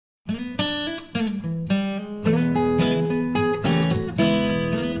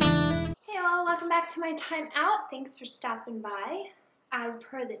my Timeout. Thanks for stopping by. As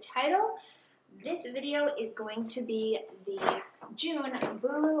per the title, this video is going to be the June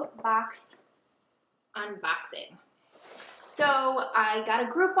Bulu Box unboxing. So I got a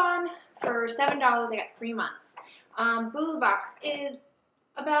Groupon for $7. I got 3 months. Bulu Box is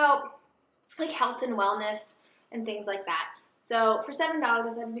about like health and wellness and things like that. So for $7, I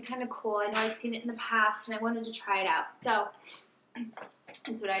thought it'd be kind of cool. I know I've seen it in the past and I wanted to try it out. So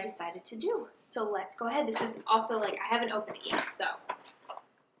that's what I decided to do. So let's go ahead. This is also like, I haven't opened it yet, so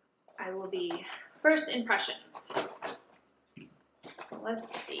I will be first impressions. So let's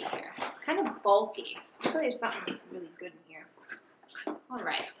see here. It's kind of bulky. Hopefully there's something really good in here.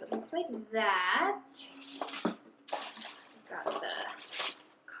 Alright, so it looks like that. Got the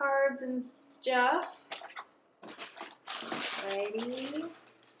cards and stuff. Alrighty.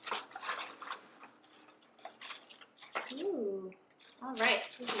 Ooh. Alright.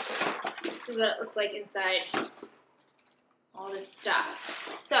 This is what it looks like inside all this stuff.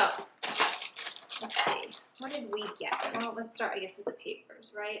 So, let's see. What did we get? Well, let's start, I guess, with the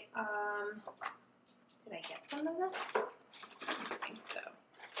papers, right? Did I get some of this? I don't think so.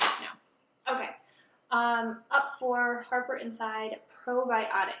 No. Okay. Up for Harper Inside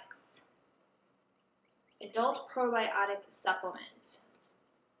Probiotics. Adult Probiotic Supplement.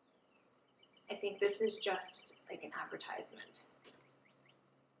 I think this is just like an advertisement.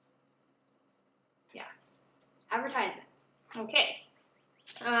 Yeah. Advertisement. Okay.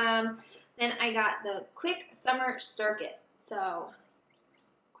 Then I got the Quick Summer Circuit. So,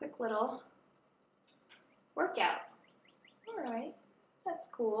 quick little workout. Alright. That's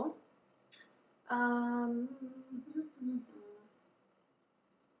cool. I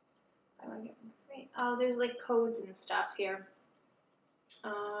want to get one free. Oh, there's like codes and stuff here. I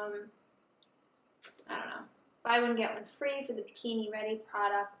don't know. Buy one, get one free for the Bikini Ready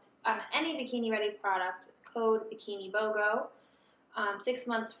product. Any Bikini Ready product with code Bikini BOGO. 6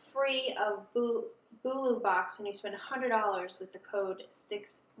 months free of Bulu Box when you spend $100 with the code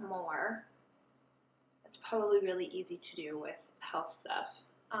 6MORE. That's probably really easy to do with health stuff.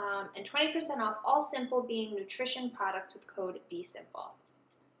 And 20% off all Simple Being nutrition products with code BeSimple.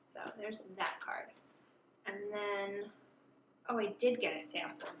 So there's that card. And then, oh, I did get a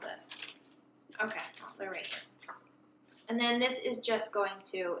sample of this. Okay, well, they're right here. And then this is just going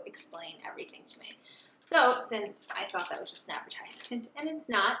to explain everything to me. So, since I thought that was just an advertisement, and it's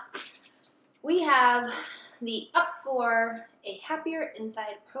not, we have the Up for a Happier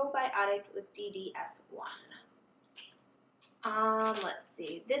Inside Probiotic with DDS1. Let's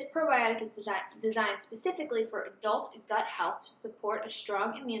see. This probiotic is designed specifically for adult gut health to support a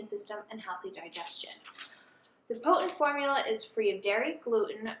strong immune system and healthy digestion. The potent formula is free of dairy,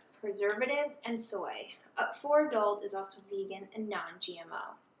 gluten, preservatives, and soy. Up for Adult is also vegan and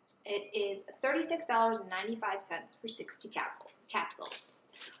non-GMO. It is $36.95 for 60 capsules.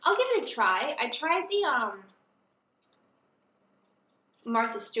 I'll give it a try. I tried the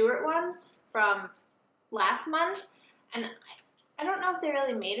Martha Stewart ones from last month, and I don't know if they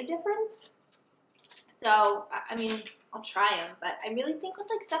really made a difference. So, I mean, I'll try them, but I really think with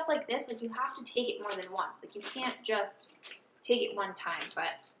like stuff like this, like you have to take it more than once. Like you can't just take it one time,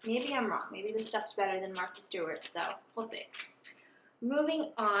 but maybe I'm wrong. Maybe this stuff's better than Martha Stewart, so we'll see.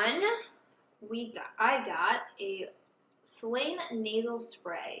 Moving on, I got a Slain nasal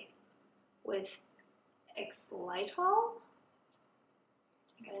spray with xylitol.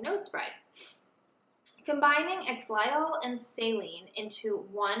 I got a nose spray. Combining xylitol and saline into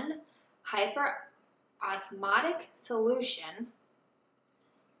one hyperosmotic solution,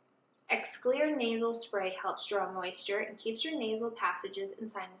 Xclear nasal spray helps draw moisture and keeps your nasal passages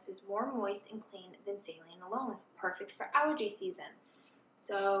and sinuses more moist and clean than saline alone. Perfect for allergy season.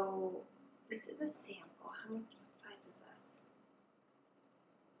 So, this is a sample. What size is this?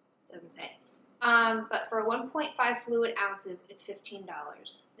 Doesn't say. But for 1.5 fluid ounces, it's $15.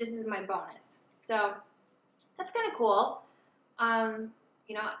 This is my bonus. So, that's kind of cool.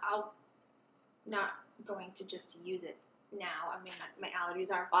 You know, I'll not going to just use it now. I mean, my allergies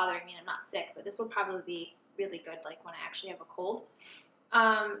aren't bothering me and I'm not sick, but this will probably be really good like when I actually have a cold.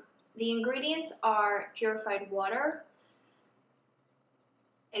 The ingredients are purified water,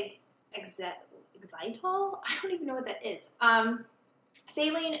 xylitol? I don't even know what that is.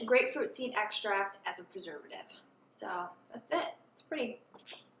 Saline, grapefruit seed extract as a preservative. So that's it. It's pretty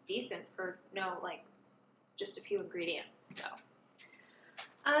decent for like just a few ingredients. So,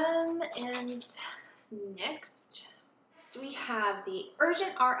 and next we have the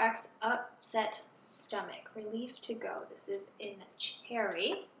Urgent RX Upset Stomach Relief to Go. This is in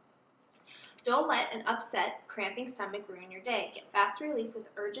cherry. Don't let an upset, cramping stomach ruin your day. Get fast relief with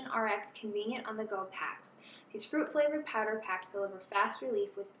Urgent RX convenient on-the-go packs. These fruit-flavored powder packs deliver fast relief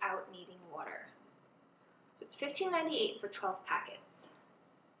without needing water. So it's $15.98 for 12 packets.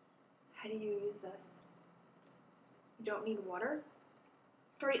 How do you use this? You don't need water?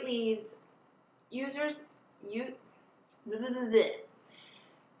 It relieves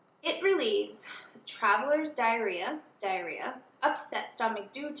It relieves travelers' diarrhea, upset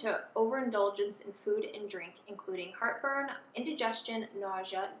stomach due to overindulgence in food and drink, including heartburn, indigestion,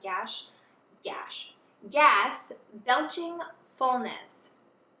 nausea, gas, belching, fullness.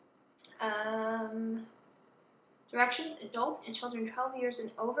 Directions: adults and children 12 years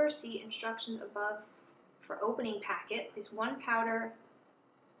and over. See instructions above for opening packet. Place one powder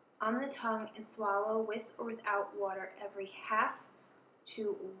on the tongue and swallow with or without water every half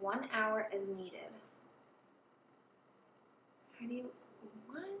to 1 hour as needed. How do you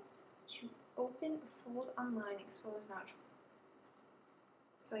want to open, fold online, expose nostril?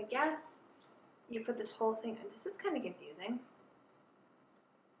 So I guess you put this whole thing, and this is kind of confusing.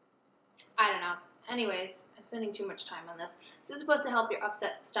 I don't know. Anyways, I'm spending too much time on this. This is supposed to help your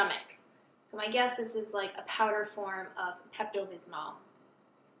upset stomach. So my guess this is like a powder form of Pepto-Bismol.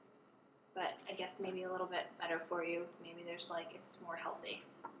 But I guess maybe a little bit better for you. Maybe there's like, it's more healthy.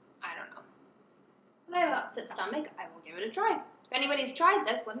 I don't know. If I have an upset stomach, I will give it a try. If anybody's tried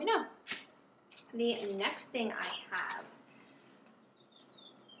this, let me know. The next thing I have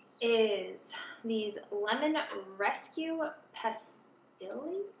is these Lemon Rescue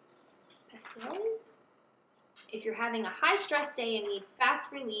Pastilles. If you're having a high-stress day and need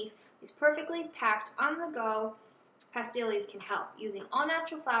fast relief, these perfectly packed on-the-go pastilles can help. Using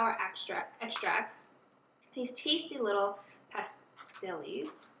all-natural flower extracts, these tasty little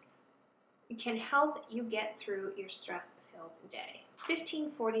pastilles can help you get through your stress-filled day.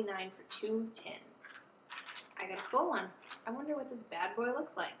 $15.49 for 2 tins. I got a full one. I wonder what this bad boy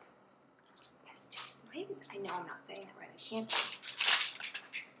looks like. I know I'm not saying that right. I can't.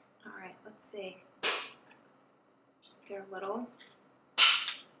 Alright, let's see. They're little.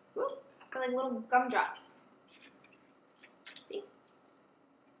 Whoop, they're like little gumdrops. See?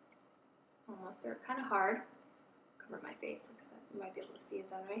 Almost. They're kind of hard. Cover my face. Look at that. You might be able to see it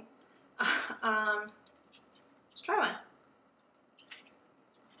then, right? Let's try one.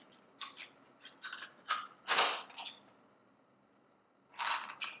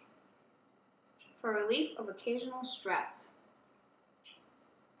 For relief of occasional stress.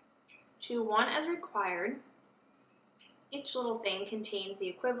 Chew one as required. Each little thing contains the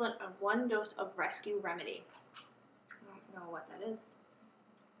equivalent of 1 dose of rescue remedy. I don't know what that is.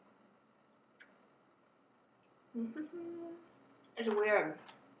 It's weird.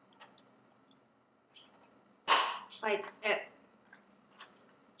 Like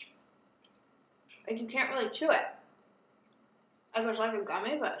you can't really chew it. Like it's like a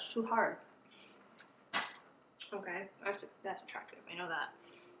gummy, but it's too hard. Okay, that's attractive. I know that.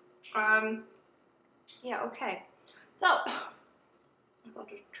 Yeah. Okay. So I'll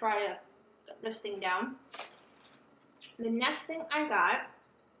just try to put this thing down. The next thing I got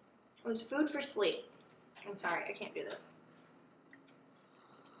was food for sleep. I'm sorry, I can't do this.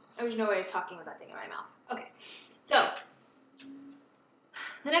 There's no way I was talking with that thing in my mouth. Okay, so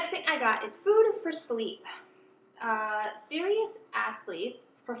the next thing I got is food for sleep. Serious athletes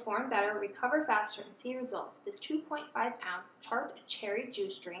perform better, recover faster, and see results. This 2.5-ounce tart cherry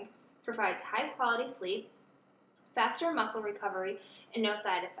juice drink provides high-quality sleep, faster muscle recovery, and no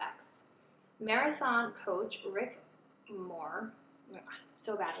side effects. Marathon coach Rick Moore,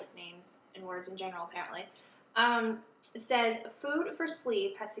 so bad with names and words in general apparently, says food for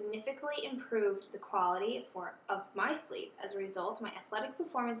sleep has significantly improved the quality of my sleep. As a result, my athletic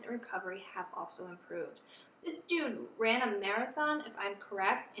performance and recovery have also improved. This dude ran a marathon, if I'm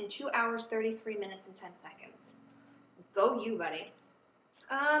correct, in 2 hours, 33 minutes, and 10 seconds. Go you, buddy.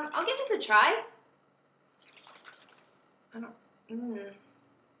 I'll give this a try. It's going to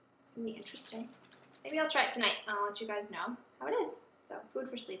be interesting. Maybe I'll try it tonight, and I'll let you guys know how it is. So, food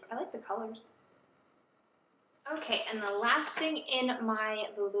for sleep. I like the colors. Okay, and the last thing in my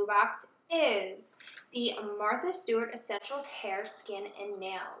Bulu Box is the Martha Stewart Essentials Hair, Skin, and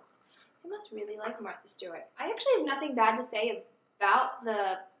Nails. I must really like Martha Stewart. I actually have nothing bad to say about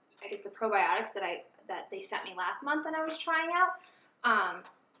the probiotics that they sent me last month that I was trying out.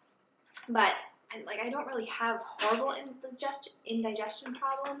 But I don't really have horrible indigestion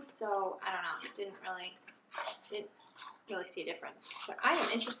problems, so I don't know. Didn't really see a difference. But I am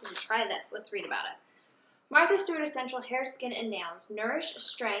interested to try this. Let's read about it. Martha Stewart Essential Hair, Skin, and Nails nourish,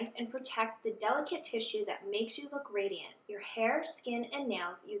 strengthen, and protect the delicate tissue that makes you look radiant. Your hair, skin, and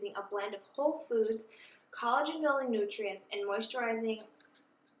nails using a blend of whole foods, collagen-building nutrients, and moisturizing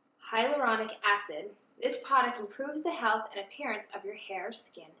hyaluronic acid. This product improves the health and appearance of your hair,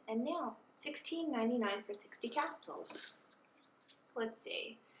 skin, and nails. $16.99 for 60 capsules. So let's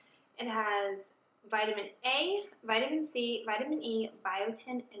see. It has vitamin A, vitamin C, vitamin E,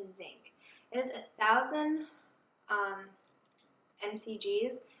 biotin, and zinc. It is 1,000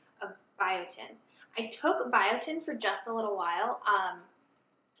 mcgs of biotin. I took biotin for just a little while.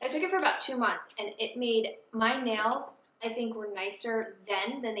 I took it for about 2 months, and it made my nails, I think, were nicer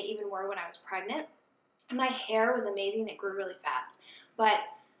then than they even were when I was pregnant. My hair was amazing. It grew really fast. But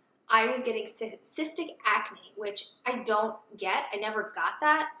I was getting cystic acne, which I don't get. I never got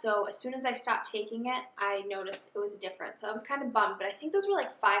that. So as soon as I stopped taking it, I noticed it was different. So I was kind of bummed. But I think those were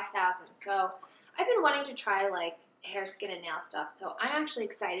like 5,000. So I've been wanting to try like hair, skin, and nail stuff. So I'm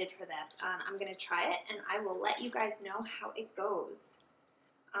actually excited for this. I'm going to try it, and I will let you guys know how it goes.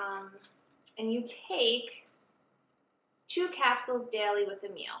 And you take 2 capsules daily with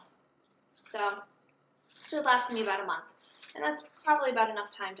a meal. So it should last me about a month. And that's probably about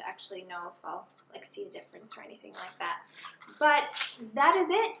enough time to actually know if I'll like see a difference or anything like that. But that is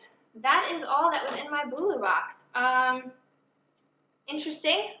it. That is all that was in my Bulu box.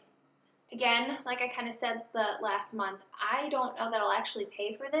 Interesting. Again, like I kind of said the last month, I don't know that I'll actually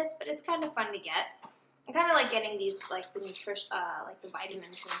pay for this, but it's kind of fun to get. I kind of like getting these, like the nutrition, like the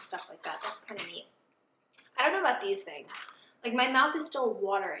vitamins and stuff like that. That's kind of neat. I don't know about these things. Like my mouth is still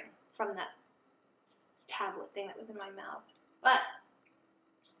watering from that tablet thing that was in my mouth. But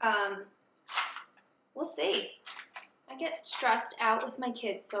we'll see. I get stressed out with my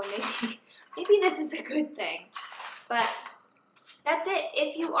kids, so maybe this is a good thing. But that's it.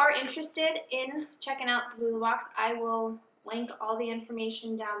 If you are interested in checking out the Bulu Box, I will link all the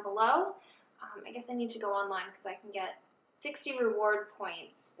information down below. I guess I need to go online because I can get 60 reward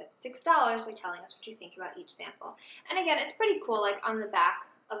points. That's $6 by telling us what you think about each sample. And again, it's pretty cool. Like on the back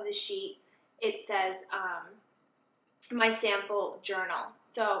of the sheet, it says my sample journal.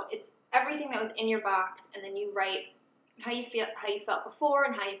 So it's everything that was in your box, and then you write how you felt before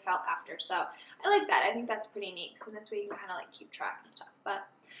and how you felt after. So I like that. I think that's pretty neat because this way you can kind of like keep track and stuff. But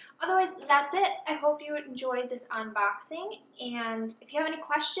otherwise, that's it. I hope you enjoyed this unboxing, and if you have any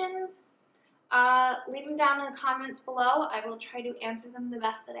questions, leave them down in the comments below. I will try to answer them the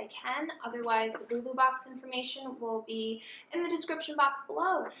best that I can. Otherwise, the Bulu Box information will be in the description box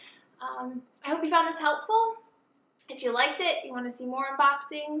below. I hope you found this helpful. If you liked it, you want to see more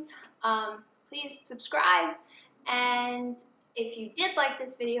unboxings, please subscribe. And if you did like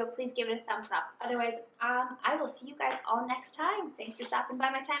this video, please give it a thumbs up. Otherwise, I will see you guys all next time. Thanks for stopping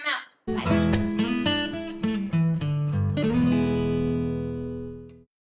by my Timeout. Bye.